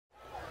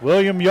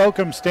William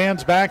Yoakum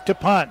stands back to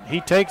punt.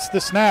 He takes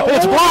the snap. Oh,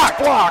 It's blocked.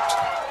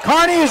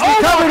 Kearney has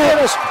recovered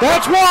it.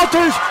 That's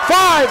Walters.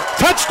 5.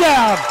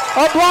 Touchdown.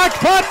 A blocked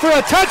punt for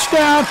a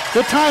touchdown.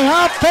 The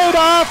timeout paid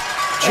off.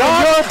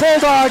 And your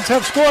Bulldogs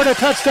have scored a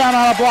touchdown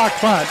on a blocked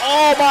punt.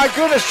 Oh, my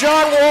goodness,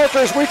 John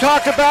Walters. We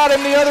talked about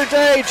him the other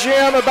day,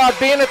 Jim, about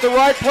being at the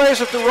right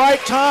place at the right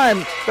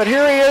time. But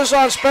here he is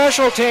on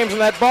special teams, and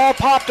that ball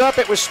popped up.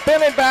 It was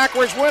spinning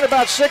backwards, went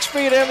about 6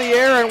 feet in the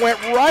air, and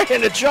went right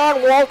into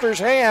John Walters'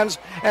 hands,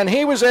 and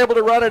he was able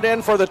to run it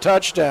in for the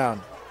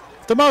touchdown.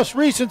 The most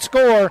recent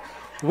score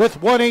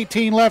with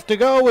 1:18 left to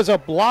go was a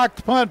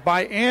blocked punt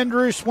by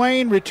Andrew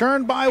Swain,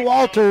 returned by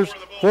Walters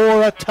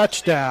for a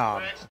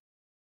touchdown.